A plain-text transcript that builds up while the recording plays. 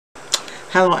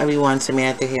Hello everyone,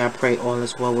 Samantha here. I pray all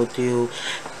is well with you.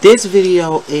 This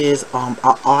video is an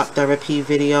art therapy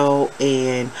video,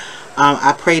 and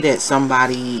I pray that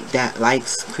somebody that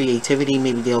likes creativity,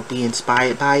 maybe they'll be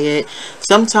inspired by it.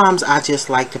 Sometimes I just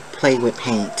like to play with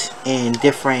paint and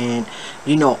different,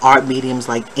 art mediums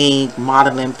like ink,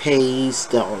 modeling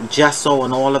paste, gesso,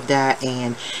 and all of that.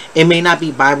 And it may not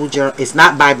be Bible journal. It's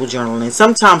not Bible journaling.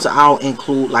 Sometimes I'll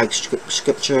include like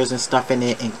scriptures and stuff in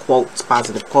it, and quotes,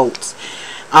 positive quotes.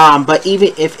 But even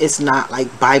if it's not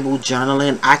like Bible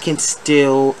journaling, I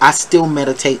still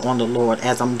meditate on the Lord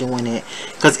as I'm doing it,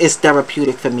 because it's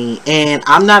therapeutic for me. And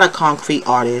I'm not a concrete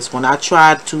artist. When I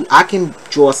can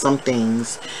draw some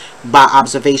things by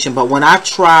observation, but when I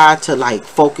try to like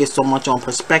focus so much on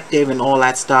perspective and all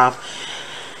that stuff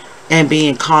and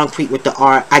being concrete with the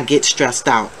art, I get stressed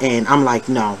out, and I'm like,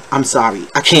 no, I'm sorry,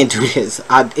 I can't do this.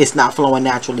 It's not flowing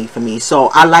naturally for me.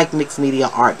 So I like mixed media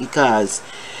art because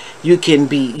you can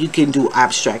do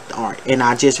abstract art, and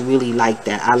I just really like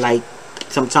that. I like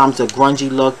sometimes the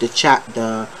grungy look,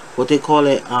 the what they call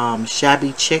it,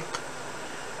 shabby chic,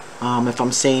 if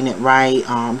I'm saying it right.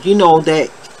 That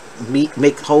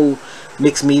make whole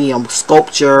mixed medium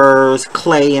sculptures,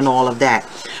 clay, and all of that.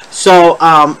 So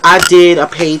I did a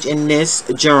page in this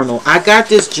journal. I got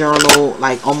this journal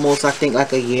like almost, I think,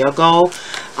 like a year ago.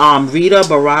 Rita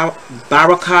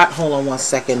Barakat, hold on one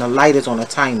second, the light is on a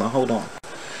timer, hold on.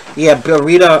 Yeah,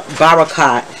 Rita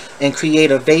Barakat in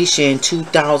Creativation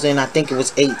 2000, I think it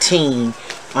was 18.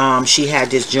 She had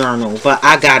this journal, but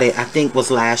I got it, I think, was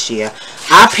last year.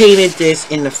 I painted this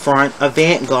in the front.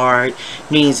 Avant-garde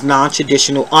means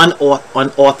non-traditional,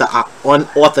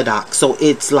 unorthodox. So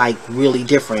it's like really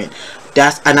different.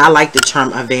 And I like the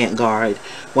term avant-garde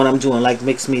when I'm doing like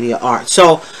mixed media art.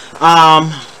 So I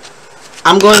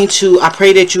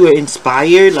pray that you are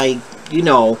inspired, like,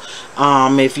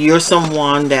 if you're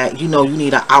someone that you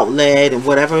need an outlet and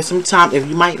whatever. Sometimes if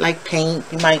you might like paint,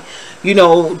 you might,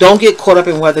 don't get caught up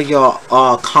in whether you're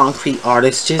a concrete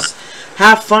artist. Just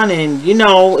have fun, and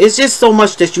it's just so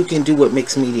much that you can do with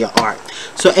mixed media art.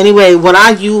 So anyway, what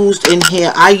I used in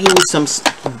here, I used some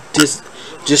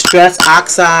distress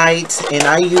oxides, and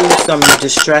I used some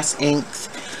distress inks.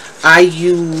 I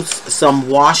used some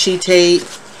washi tape.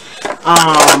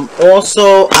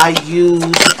 Also I use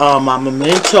my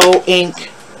Memento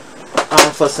ink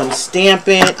for some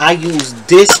stamping. I use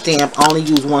this stamp. I only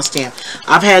use one stamp.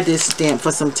 I've had this stamp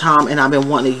for some time, and I've been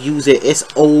wanting to use it. It's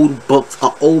old books,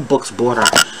 old books border.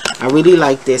 I really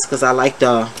like this because I like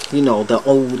the the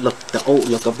old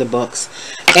look of the books.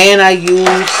 And I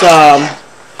use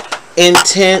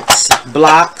intense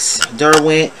blocks,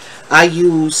 Derwent. I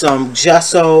use some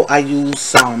gesso. I use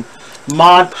some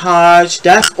Mod Podge.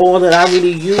 That's all that I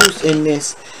really use in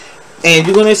this. And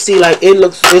you're gonna see, like,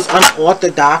 it's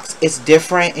unorthodox, it's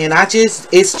different, and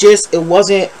it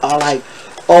wasn't like,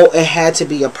 oh, it had to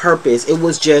be a purpose. It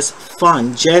was just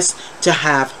fun, just to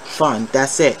have fun.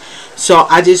 That's it. So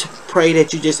I just pray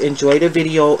that you just enjoy the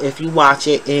video if you watch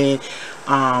it. And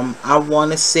I want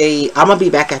to say I'm gonna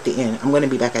be back at the end. I'm gonna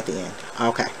be back at the end.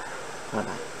 Okay, bye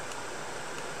bye.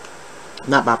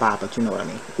 Not bye bye, but you know what I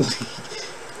mean.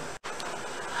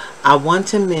 I want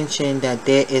to mention that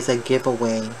there is a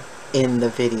giveaway in the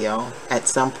video. At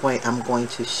some point, I'm going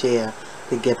to share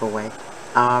the giveaway.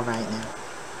 All right now.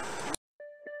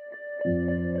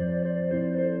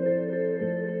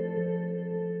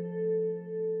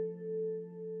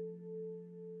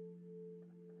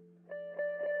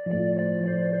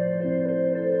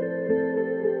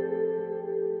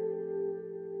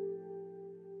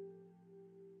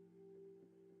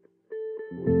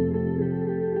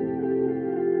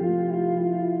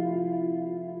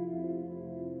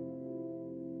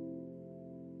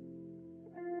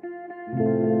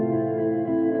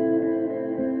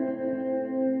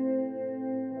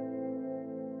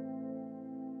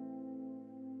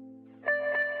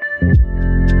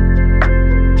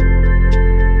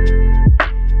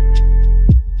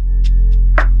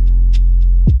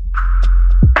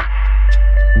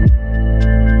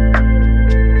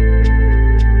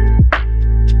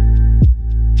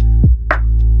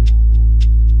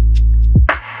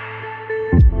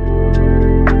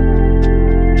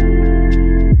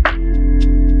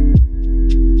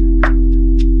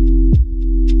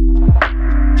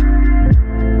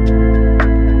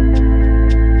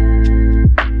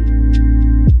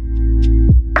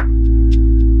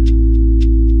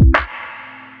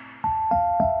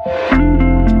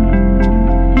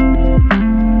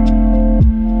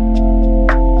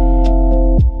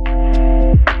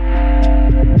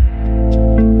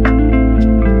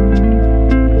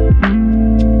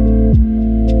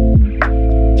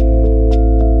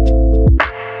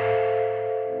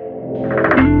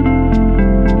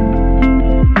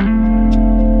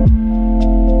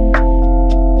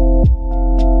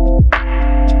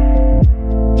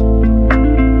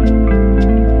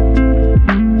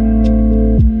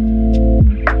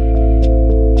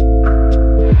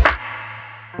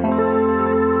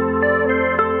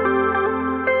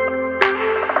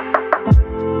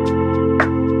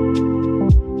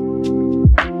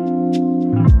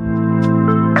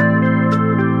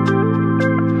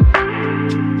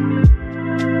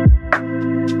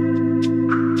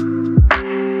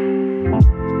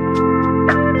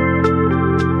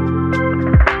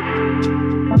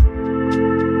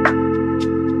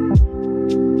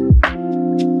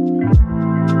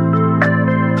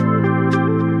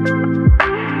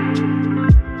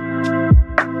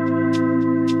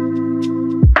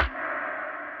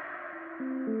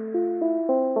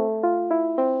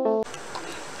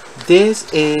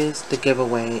 this is the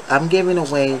giveaway. I'm giving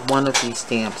away one of these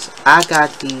stamps. I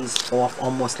got these off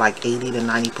almost like 80 to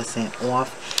 90%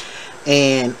 off.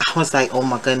 And I was like, oh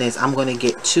my goodness, I'm going to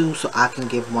get two so I can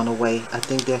give one away. I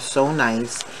think they're so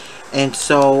nice. And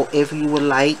so if you would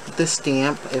like the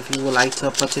stamp, if you would like to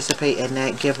participate in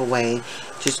that giveaway,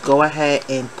 just go ahead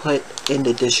and put in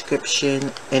the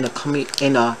description, in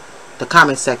the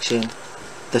comment section,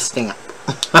 the stamp.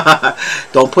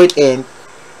 Don't put in,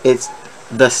 it's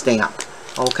the stamp.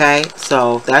 Okay,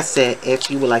 so that's it if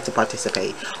you would like to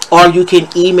participate. Or you can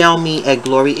email me at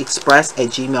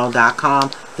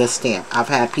gloryexpress@gmail.com the stamp. I've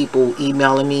had people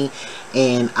emailing me,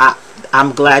 and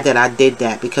I'm glad that I did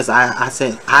that, because I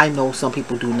said I know some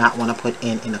people do not want to put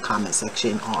in the comment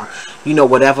section, or you know,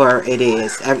 whatever it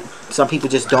is. Some people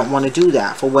just don't want to do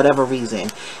that for whatever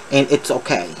reason, and it's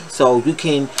okay. So you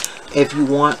can, if you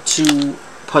want to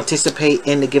participate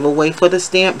in the giveaway for the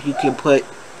stamp, you can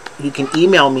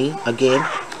email me again,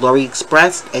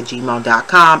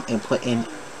 gloryexpress@gmail.com, and put in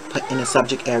the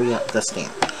subject area the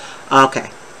stamp.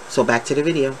 Okay, so back to the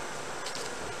video.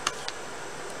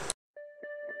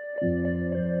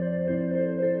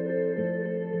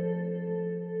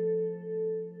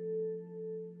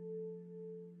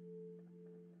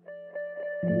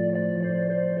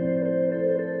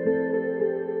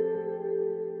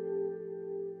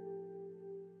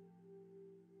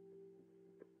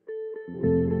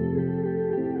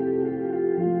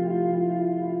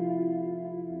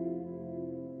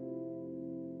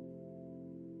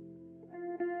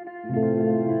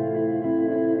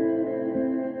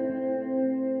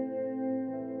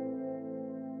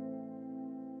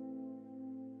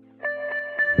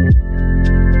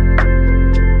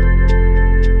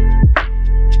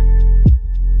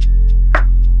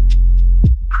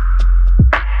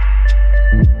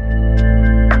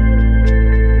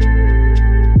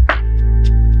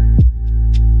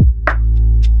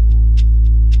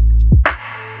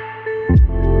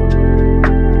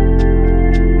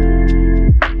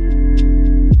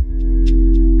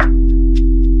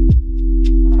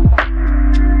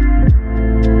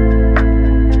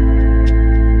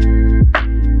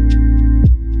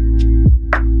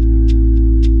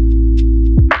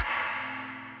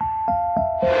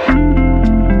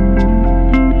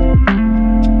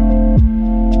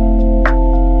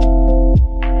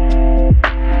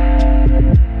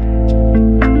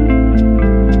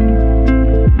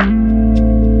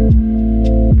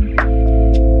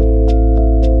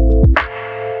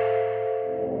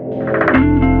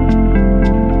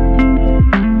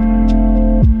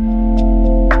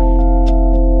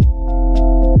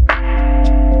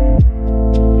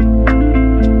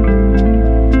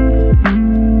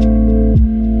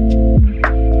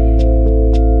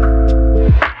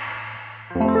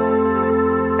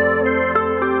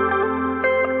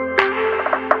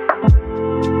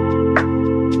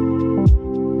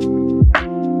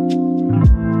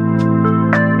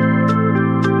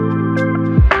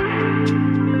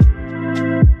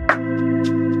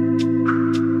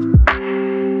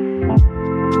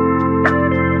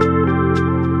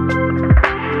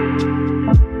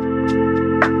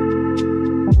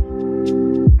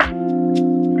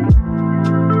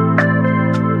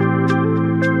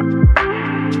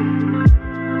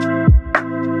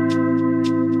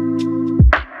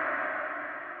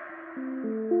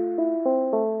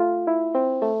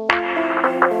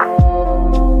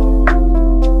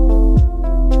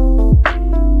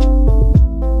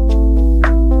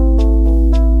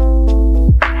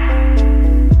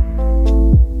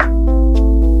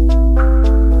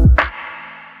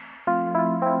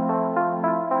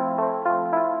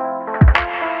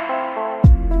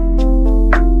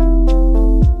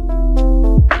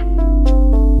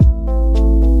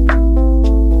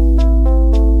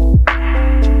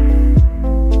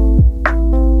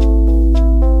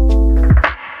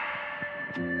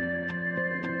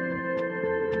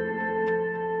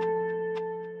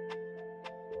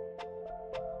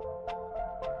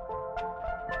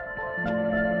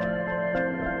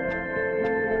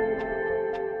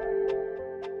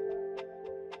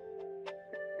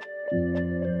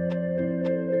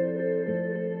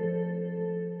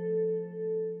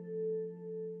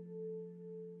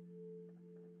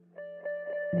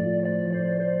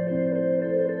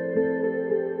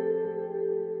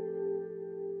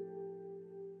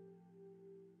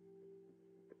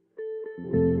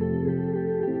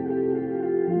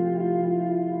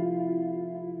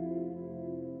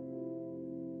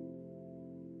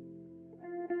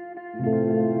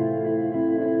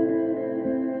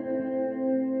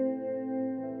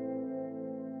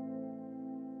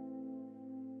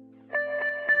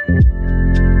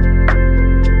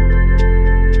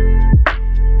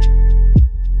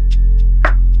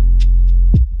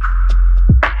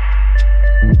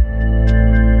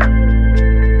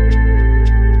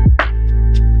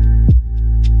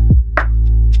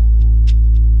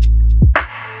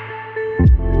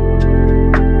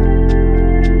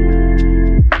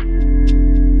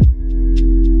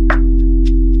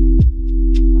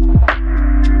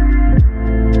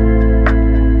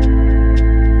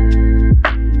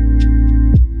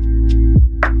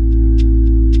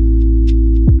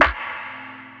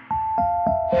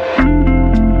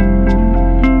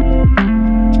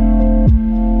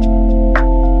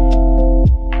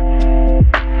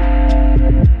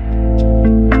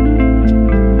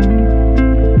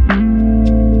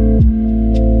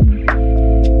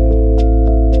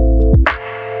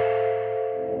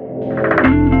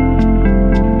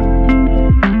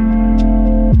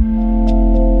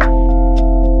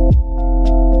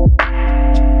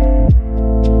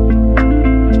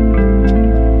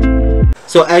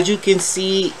 So as you can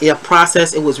see, the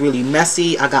process, it was really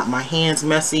messy. I got my hands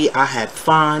messy. I had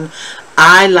fun.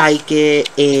 I like it,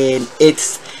 and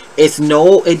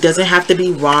it doesn't have to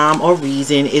be rhyme or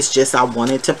reason. It's just I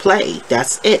wanted to play.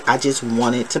 That's it. I just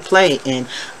wanted to play, and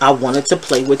I wanted to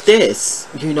play with this.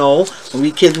 You know, when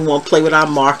we kids, we want to play with our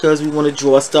markers. We want to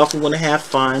draw stuff. We want to have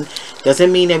fun.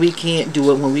 Doesn't mean that we can't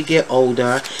do it when we get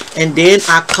older. And then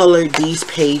I colored these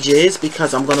pages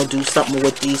because I'm going to do something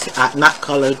with these. Not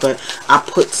colored, but I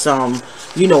put some,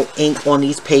 you know, ink on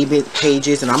these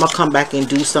pages, and I'm gonna come back and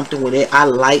do something with it. I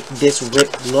like this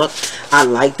ripped look. I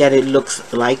like that it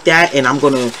looks like that, and I'm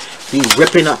gonna be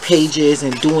ripping up pages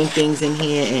and doing things in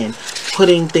here and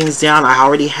putting things down. I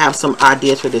already have some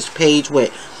ideas for this page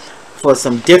for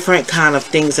some different kind of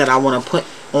things that I want to put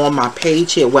on my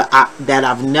page here that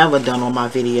I've never done on my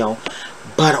video.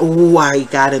 But oh, I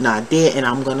got an idea and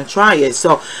I'm gonna try it.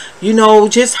 So, you know,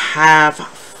 just have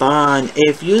fun.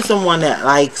 If you're someone that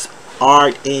likes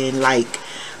art and like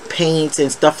paints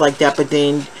and stuff like that, but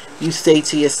then you say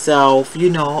to yourself, you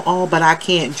know, oh, but I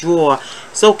can't draw.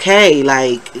 It's okay.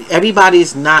 Like,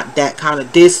 everybody's not that kind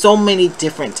of, there's so many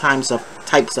different types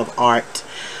of art.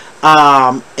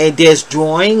 And there's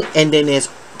drawing, and then there's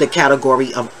the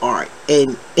category of art.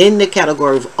 And in the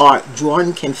category of art,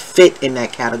 drawing can fit in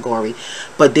that category.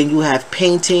 But then you have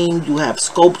painting, you have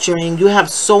sculpturing, you have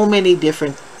so many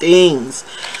different things.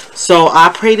 So I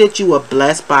pray that you were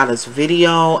blessed by this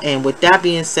video. And with that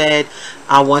being said,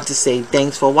 I want to say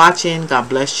thanks for watching. God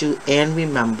bless you. And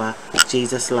remember,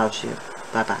 Jesus loves you.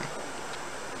 Bye-bye.